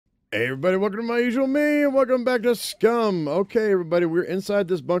Hey everybody, welcome to my usual me, and welcome back to Scum. Okay, everybody, we're inside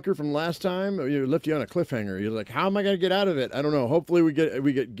this bunker from last time. You left you on a cliffhanger. You're like, how am I gonna get out of it? I don't know. Hopefully we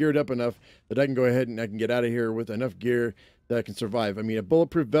get geared up enough that I can go ahead and I can get out of here with enough gear that I can survive. I mean, a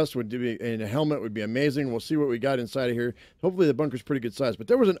bulletproof vest would be and a helmet would be amazing. We'll see what we got inside of here. Hopefully the bunker's pretty good size. But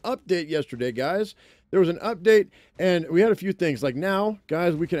there was an update yesterday, guys. There was an update, and we had a few things. Like now,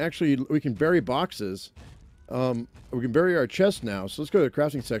 guys, we can bury boxes. We can bury our chest now. So let's go to the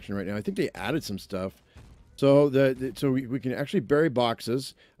crafting section right now. I think they added some stuff. So we can actually bury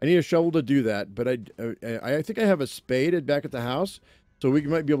boxes. I need a shovel to do that, but I think I have a spade back at the house, so we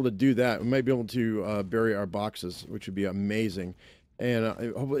might be able to do that. We might be able to bury our boxes, which would be amazing. And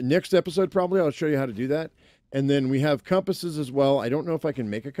hopefully next episode probably I'll show you how to do that. And then we have compasses as well. I don't know if I can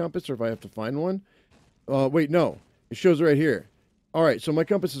make a compass or if I have to find one. Wait, no, it shows right here. All right, so my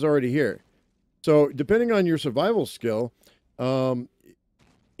compass is already here. So depending on your survival skill, well,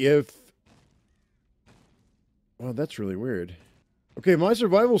 that's really weird. Okay, my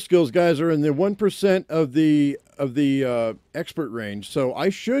survival skills, guys, are in the 1% of the expert range. So I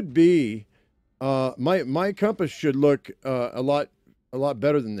should be, my compass should look a lot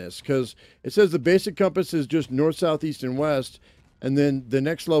better than this, because it says the basic compass is just north, south, east, and west, and then the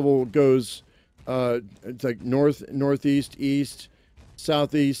next level goes it's like north, northeast, east,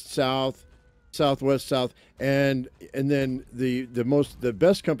 southeast, south, southwest, south, and then the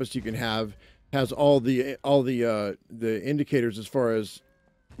best compass you can have has all the indicators as far as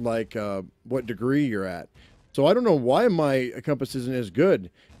like what degree you're at. So I don't know why my compass isn't as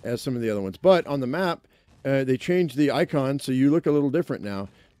good as some of the other ones, but on the map they changed the icon so you look a little different now.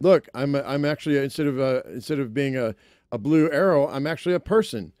 Look, I'm actually instead of being a blue arrow, I'm actually a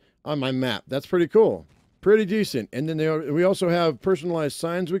person on my map. That's pretty cool, pretty decent. And then we also have personalized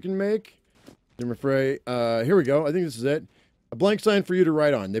signs we can make. I'm afraid. Here we go. I think this is it. A blank sign for you to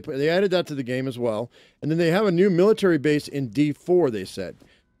write on. They added that to the game as well. And then they have a new military base in D4, they said.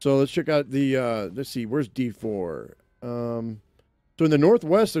 So let's check out the, let's see, where's D4? So in the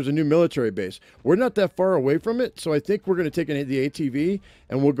northwest, there's a new military base. We're not that far away from it, so I think we're going to take the ATV,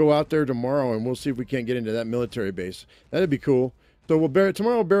 and we'll go out there tomorrow, and we'll see if we can't get into that military base. That'd be cool. So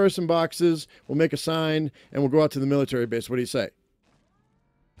tomorrow we'll bury some boxes, we'll make a sign, and we'll go out to the military base. What do you say?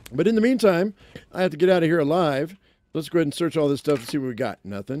 But in the meantime, I have to get out of here alive. Let's go ahead and search all this stuff and see what we got.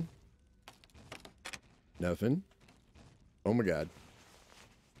 Nothing. Nothing. Oh my god.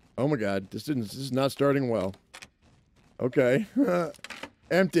 Oh my god. This is not starting well. Okay.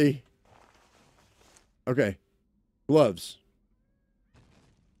 Empty. Okay. Gloves.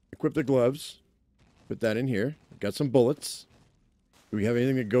 Equip the gloves. Put that in here. Got some bullets. Do we have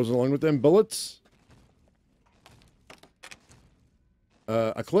anything that goes along with them bullets?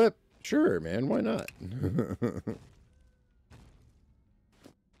 A clip? Sure, man. Why not?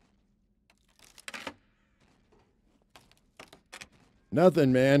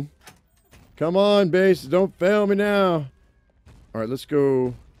 Nothing, man. Come on, base. Don't fail me now. All right, let's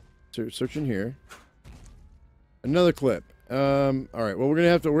go search in here. Another clip. All right. Well, we're gonna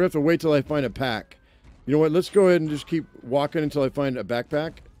have to wait till I find a pack. You know what? Let's go ahead and just keep walking until I find a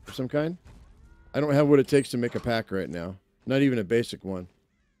backpack of some kind. I don't have what it takes to make a pack right now. Not even a basic one.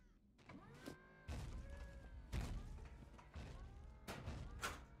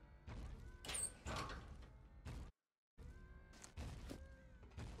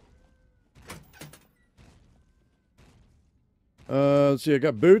 Let's see, I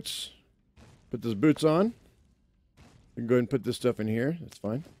got boots. Put those boots on. We can go ahead and put this stuff in here. That's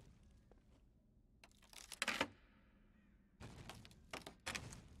fine.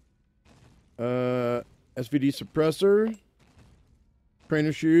 SVD suppressor.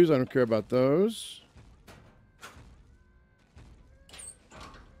 Trainer shoes. I don't care about those.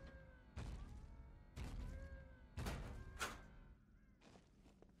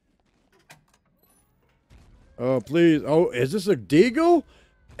 Oh, please. Oh, is this a deagle?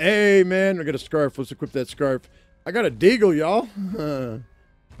 Hey, man. I got a scarf. Let's equip that scarf. I got a deagle, y'all.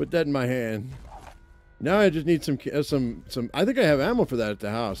 Put that in my hand. Now I just need some. I think I have ammo for that at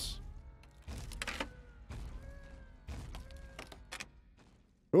the house.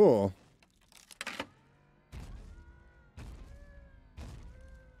 Cool.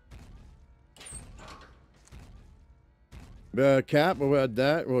 Cap. We'll add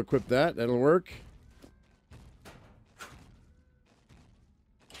that. We'll equip that. That'll work.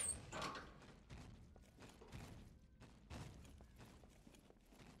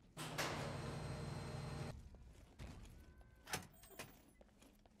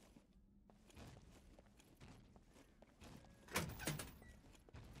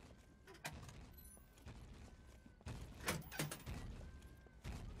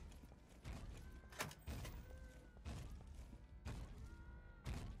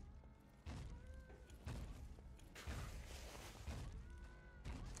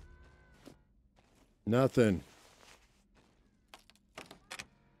 Nothing.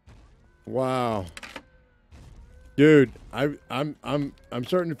 Wow. Dude, I'm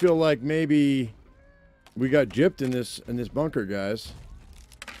starting to feel like maybe we got gypped in this bunker, guys.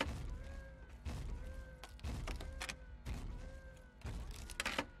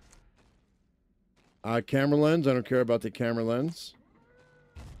 Camera lens. I don't care about the camera lens.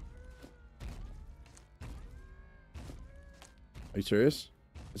 Are you serious?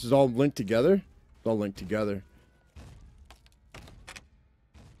 This is all linked together? It's all linked together.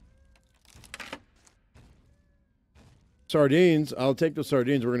 Sardines. I'll take those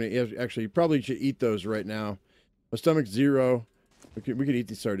sardines. We're going to actually probably should eat those right now. My stomach's 0. We could eat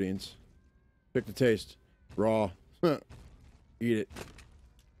these sardines. Pick the taste. Raw. Eat it.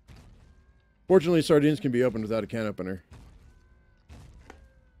 Fortunately, sardines can be opened without a can opener.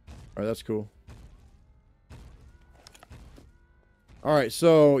 All right, that's cool. All right,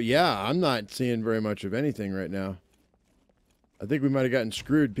 so yeah, I'm not seeing very much of anything right now. I think we might have gotten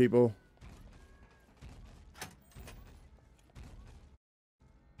screwed, people.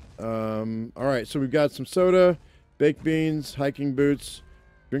 All right, so we've got some soda, baked beans, hiking boots.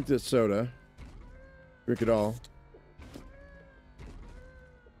 Drink this soda. Drink it all.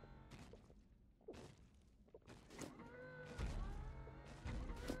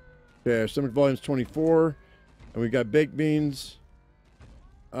 Okay, our stomach volume's 24, and we got baked beans.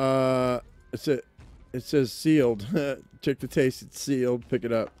 It says sealed. Check the taste. It's sealed. Pick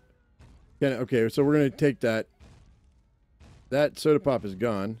it up. Okay, so we're gonna take that. That soda pop is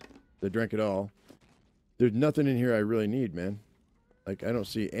gone. They drank it all. There's nothing in here I really need, man. Like, I don't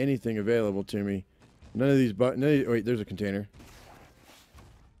see anything available to me. None of these buttons. Wait, there's a container.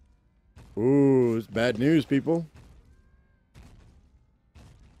 Ooh, it's bad news, people.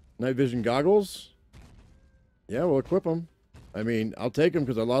 Night vision goggles. Yeah, we'll equip them. I mean, I'll take them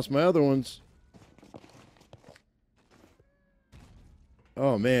because I lost my other ones.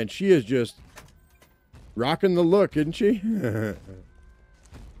 Oh, man, she is just rocking the look, isn't she?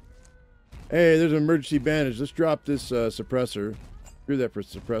 Hey, there's an emergency bandage. Let's drop this suppressor. Screw that for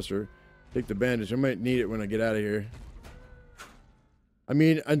suppressor. Take the bandage. I might need it when I get out of here. I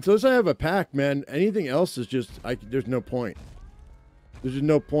mean, until I have a pack, man, anything else is just, there's no point. There's just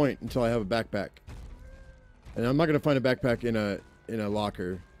no point until I have a backpack. And I'm not going to find a backpack in a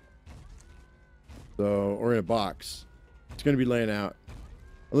locker. So, or in a box. It's going to be laying out.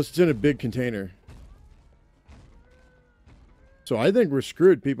 Unless it's in a big container. So I think we're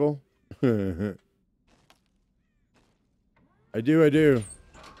screwed, people. I do.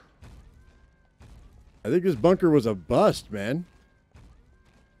 I think this bunker was a bust, man.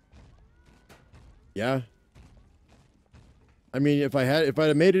 Yeah. I mean, if I'd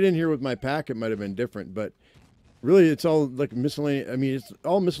have made it in here with my pack, it might have been different, but really it's all like miscellaneous. I mean, it's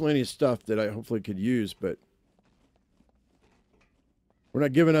all miscellaneous stuff that I hopefully could use, but we're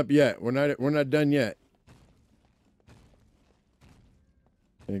not giving up yet. We're not done yet.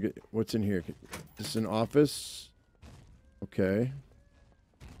 What's in here? This is an office. Okay.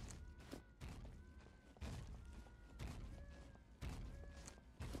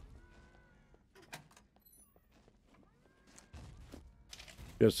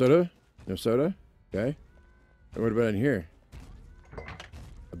 You have soda? No soda? Okay. And what about in here?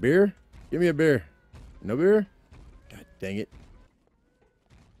 A beer? Give me a beer. No beer? God dang it.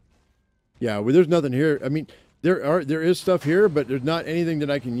 Yeah, well, there's nothing here. I mean, there is stuff here, but there's not anything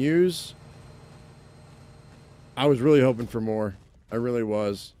that I can use. I was really hoping for more. I really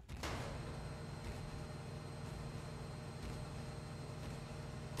was.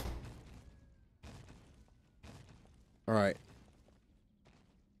 All right.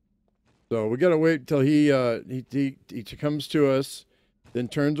 So we gotta wait till he comes to us, then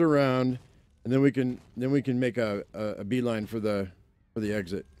turns around, and then we can make a beeline for the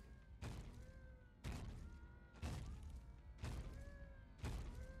exit.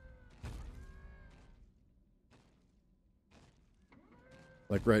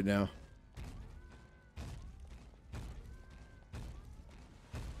 Like right now.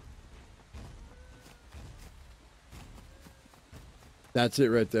 That's it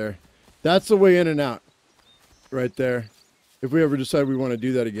right there. That's the way in and out. Right there. If we ever decide we want to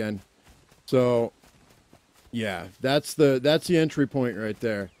do that again. So yeah, that's the entry point right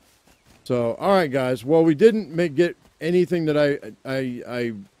there. So all right guys. Well, we didn't get anything that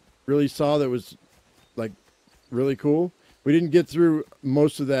I really saw that was like really cool. We didn't get through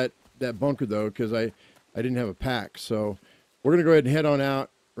most of that bunker though, because I didn't have a pack. So we're gonna go ahead and head on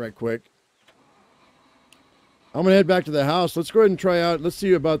out right quick. I'm gonna head back to the house. Let's go ahead and try out. Let's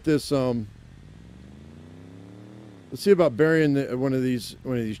see about this Let's see about burying one of these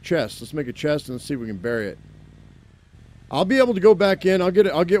chests. Let's make a chest and let's see if we can bury it. I'll be able to go back in. I'll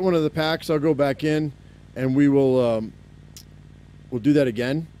get one of the packs. I'll go back in, and we will we'll do that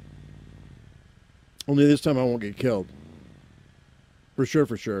again. Only this time I won't get killed. For sure,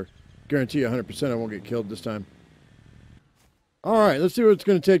 for sure. Guarantee 100% I won't get killed this time. All right, let's see what it's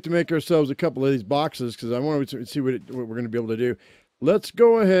going to take to make ourselves a couple of these boxes, because I want to see what we're going to be able to do. Let's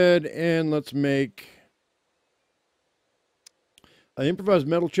go ahead and let's make... An improvised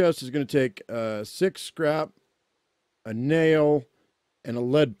metal chest is going to take 6 scrap, a nail, and a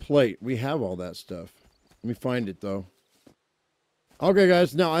lead plate. We have all that stuff. Let me find it, though. Okay,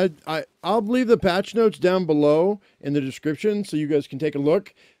 guys. Now, I'll leave the patch notes down below in the description so you guys can take a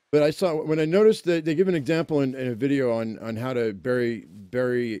look. But when I noticed that they give an example in a video on how to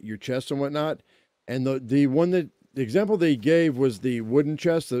bury your chest and whatnot, and the example they gave was the wooden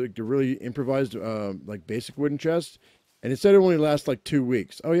chest, the really improvised, like basic wooden chest. And it said it only lasts like 2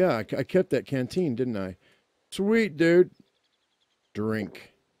 weeks. Oh, yeah, I kept that canteen, didn't I? Sweet, dude.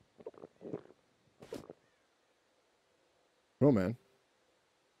 Drink. Oh, man.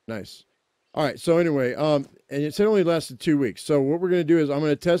 Nice. All right, so anyway, and it said it only lasted 2 weeks. So what we're going to do is I'm going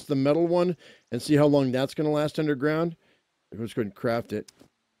to test the metal one and see how long that's going to last underground. We'll just go ahead and craft it.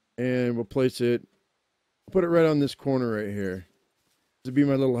 And we'll place it, put it right on this corner right here. This will be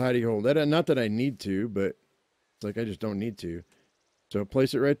my little hidey hole. Not that I need to, but... It's like I just don't need to. So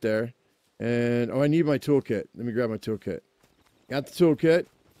place it right there. And, oh, I need my toolkit. Let me grab my toolkit. Got the toolkit.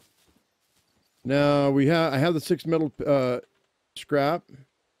 Now, I have the 6 metal scrap.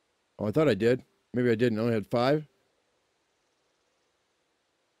 Oh, I thought I did. Maybe I didn't. I only had 5.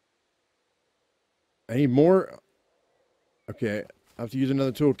 I need more. Okay, I have to use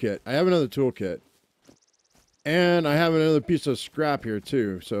another toolkit. I have another toolkit. And I have another piece of scrap here,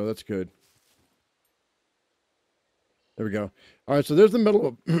 too. So that's good. There we go. All right, so there's the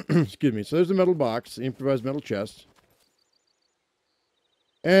metal, excuse me. So there's the metal box, the improvised metal chest.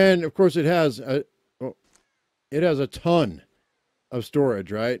 And, of course, it has a ton of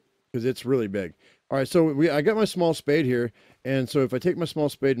storage, right? Because it's really big. All right, so I got my small spade here. And so if I take my small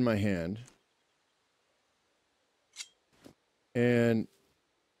spade in my hand, and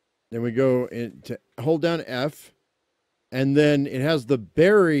then we go to hold down F, and then it has the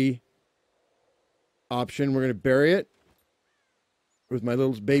bury option. We're going to bury it with my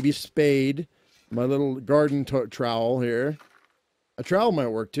little baby spade, my little garden trowel here. A trowel might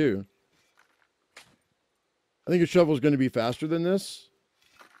work too. I think a shovel is going to be faster than this.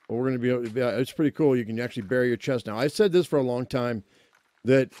 But we're going to be able to, it's pretty cool. You can actually bury your chest. Now, I've said this for a long time,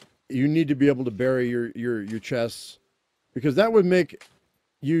 that you need to be able to bury your chests, because that would make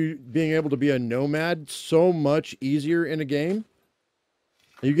you being able to be a nomad so much easier in a game.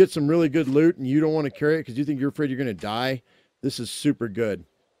 You get some really good loot and you don't want to carry it because you think you're afraid you're going to die. This is super good.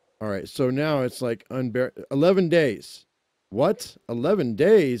 All right, so now it's like 11 days. What? 11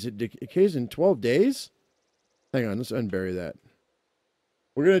 days? It decays in 12 days? Hang on, let's unbury that.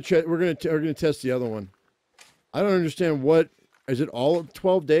 We're gonna check. We're gonna test the other one. I don't understand what is it. All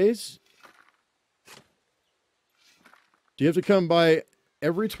 12 days? Do you have to come by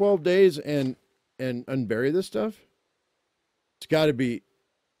every 12 days and unbury this stuff? It's got to be.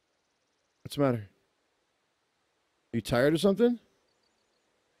 What's the matter? Are you tired or something?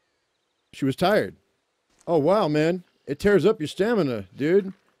 She was tired. Oh, wow, man. It tears up your stamina,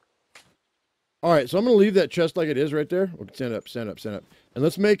 dude. All right, so I'm going to leave that chest like it is right there. Okay, stand up, stand up, stand up. And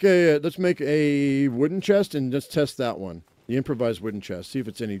let's make a wooden chest and just test that one. The improvised wooden chest. See if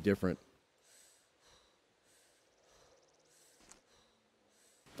it's any different.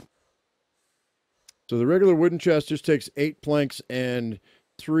 So the regular wooden chest just takes 8 planks and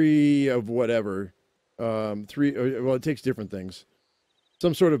 3 of whatever. Well, it takes different things.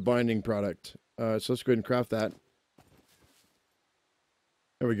 Some sort of binding product. So let's go ahead and craft that.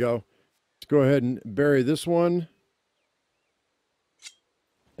 There we go. Let's go ahead and bury this one.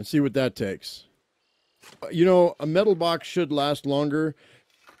 And see what that takes. You know, a metal box should last longer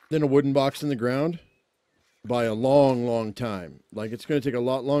than a wooden box in the ground. By a long, long time. Like, it's going to take a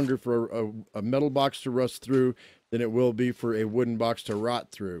lot longer for a metal box to rust through than it will be for a wooden box to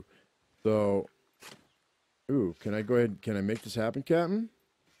rot through. So, ooh, can I go ahead? Can I make this happen, Captain?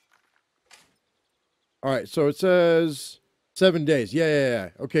 All right, so it says 7 days. Yeah.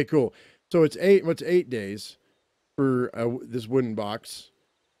 Okay, cool. So it's 8. What's 8 days for this wooden box,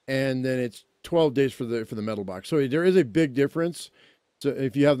 and then it's 12 days for the metal box. So there is a big difference. So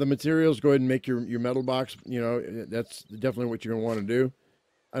if you have the materials, go ahead and make your metal box. You know, that's definitely what you're going to want to do.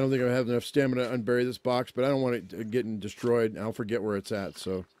 I don't think I have enough stamina to unbury this box, but I don't want it getting destroyed. I'll forget where it's at.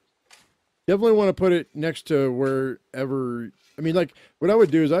 So, Definitely want to put it next to wherever. I mean, like what I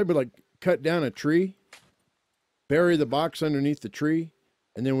would do is I would like cut down a tree, bury the box underneath the tree,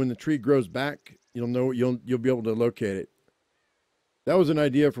 and then when the tree grows back, you'll be able to locate it. That was an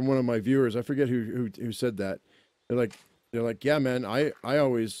idea from one of my viewers. I forget who said that. They're like, yeah, man. I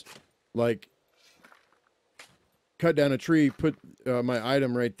always like cut down a tree, put my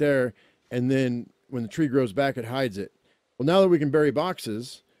item right there, and then when the tree grows back, it hides it. Well, now that we can bury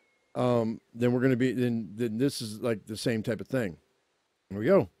boxes, then we're going to be then this is like the same type of thing. There we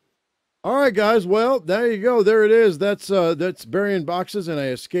go. All right, guys. Well, there you go. There it is. That's burying boxes, and I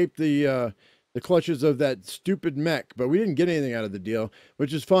escaped the clutches of that stupid mech. But we didn't get anything out of the deal,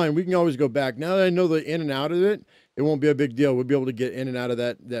 which is fine. We can always go back. Now that I know the in and out of it, it won't be a big deal. We'll be able to get in and out of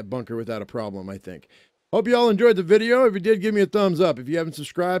that bunker without a problem, I think. Hope you all enjoyed the video. If you did, give me a thumbs up. If you haven't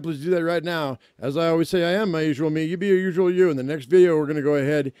subscribed, please do that right now. As I always say, I am my usual me. You be your usual you. In the next video, we're going to go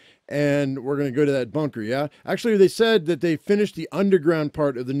ahead and we're going to go to that bunker, yeah? Actually, they said that they finished the underground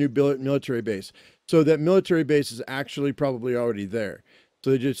part of the new military base. So that military base is actually probably already there.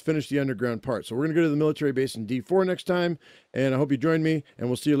 So they just finished the underground part. So we're going to go to the military base in D4 next time. And I hope you join me. And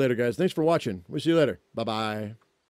we'll see you later, guys. Thanks for watching. We'll see you later. Bye-bye.